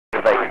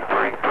baby.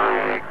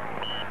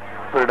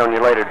 Put it on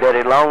your later,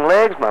 Daddy Long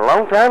Legs, my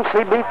longtime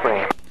CB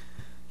friend.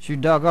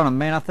 Shoot, doggone it,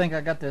 man. I think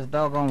I got this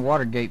doggone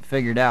Watergate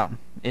figured out.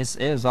 It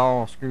was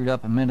all screwed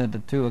up a minute or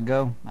two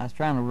ago. I was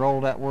trying to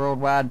roll that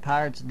Worldwide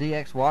Pirates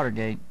DX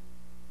Watergate.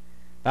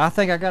 But I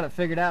think I got it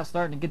figured out,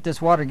 starting to get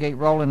this Watergate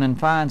rolling in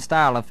fine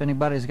style. If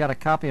anybody's got a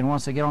copy and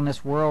wants to get on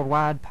this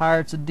Worldwide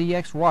Pirates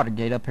DX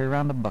Watergate up here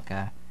around the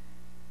Buckeye,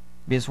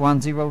 BS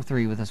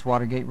 103 with this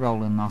Watergate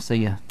rolling. I'll see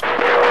ya.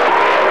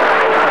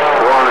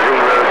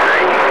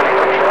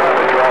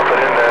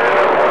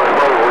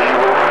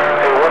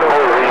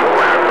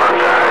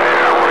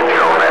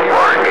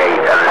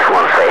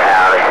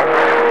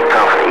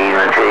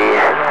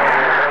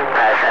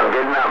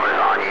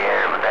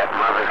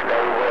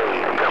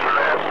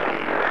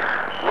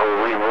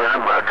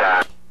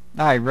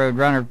 Alright,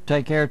 Roadrunner,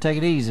 take care, take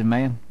it easy,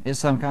 man. It's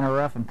some kind of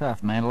rough and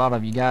tough, man. A lot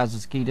of you guys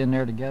is keyed in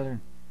there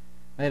together.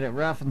 Made it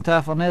rough and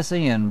tough on this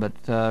end, but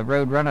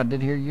Roadrunner, I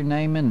did hear your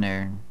name in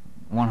there.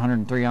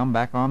 103, I'm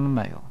back on the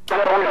mail.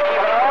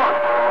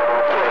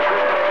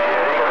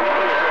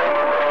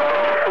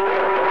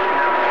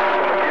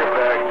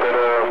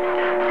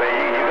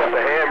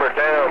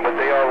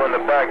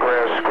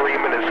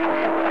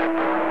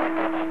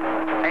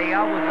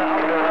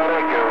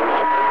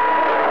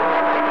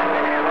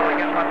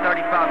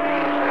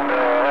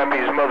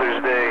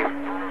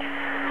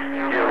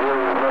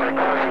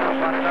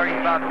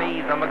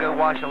 I'm gonna go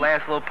watch the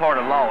last little part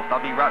of Lost.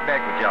 I'll be right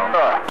back with y'all.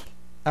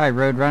 Alright,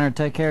 Roadrunner,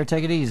 take care,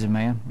 take it easy,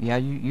 man. Yeah,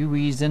 you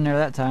eased in there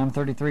that time.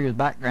 33 was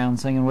background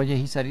singing with you.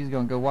 He said he's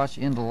gonna go watch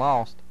the end of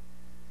Lost.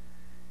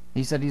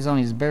 He said he's on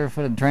his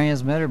barefooted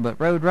transmitter, but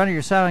Roadrunner,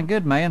 you're sounding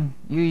good, man.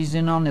 You eased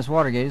in on this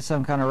Watergate. It's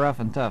some kind of rough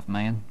and tough,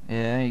 man.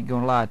 Yeah, I ain't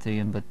gonna lie to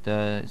you, but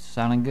it's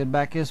sounding good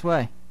back this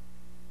way.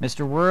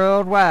 Mr.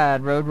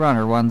 Worldwide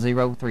Roadrunner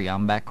 103,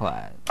 I'm back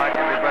quiet. Alright,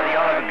 everybody,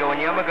 y'all have a go.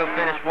 I'm gonna go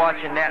finish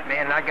watching that,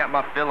 man, and I got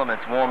my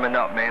filaments warming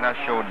up, man. I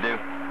sure do.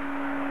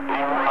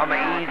 I'm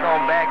gonna ease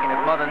on back, and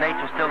if Mother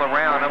Nature's still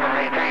around, I'm gonna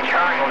make a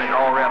on an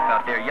RF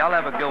out there. Y'all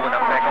have a good one.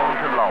 I'm back on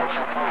to Lost.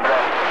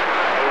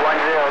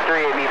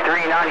 103, it'd be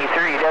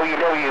 393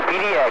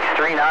 WWPDX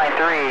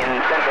 393 in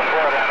Central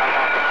Florida.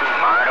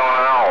 I don't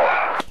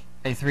know.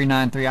 Hey,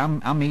 393,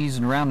 I'm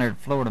easing around there to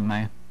Florida,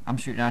 man. I'm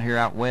shooting out here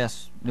out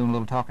west, doing a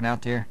little talking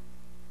out there.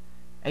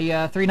 Hey,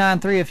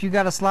 393, if you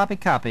got a sloppy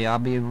copy, I'll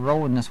be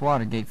rolling this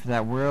Watergate for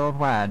that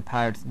Worldwide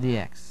Pirates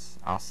DX.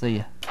 I'll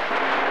see ya.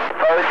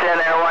 Post in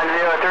there,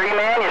 103,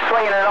 man. You're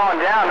swinging it on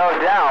down, no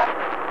doubt.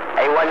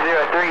 Hey,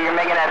 103, you're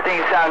making that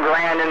thing sound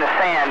grand in the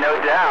sand, no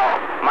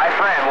doubt. My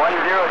friend, 103,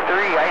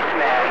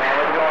 Iceman, man,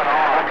 what's going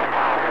on?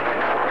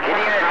 Give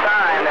you a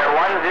time there,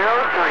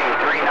 103,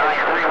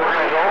 393,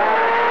 we're going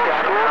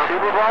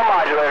Super Bowl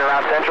modulator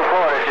around Central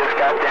Florida just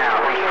got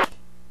down.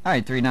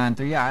 Alright,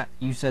 393,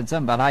 you said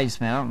something about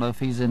Iceman. I don't know if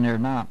he's in there or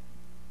not.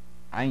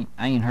 I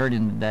ain't heard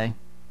him today.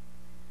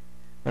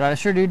 But I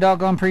sure do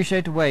doggone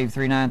appreciate the wave,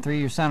 393.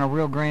 You're sounding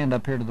real grand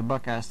up here to the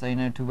Buckeye State.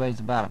 No two ways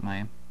about it,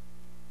 man.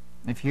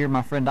 If you hear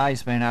my friend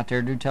Iceman out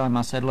there, do tell him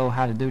I said hello,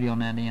 howdy doody on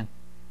that end.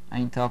 I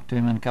ain't talked to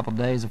him in a couple of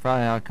days.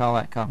 Friday I'll call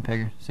that cotton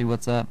pigger, see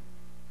what's up.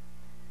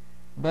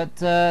 But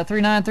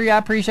 393, I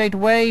appreciate the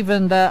wave,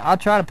 and I'll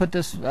try to put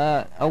this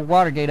old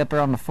Watergate up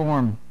there on the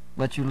forum.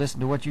 Let you listen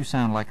to what you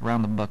sound like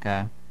around the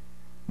Buckeye.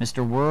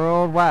 Mr.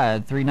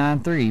 Worldwide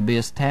 393,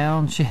 BS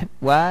Township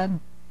Wide.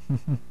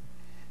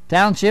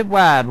 Township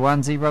Wide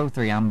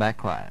 103. I'm back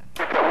quiet.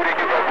 Thank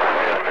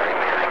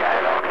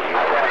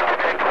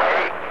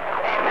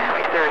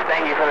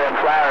you for them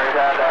flowers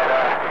out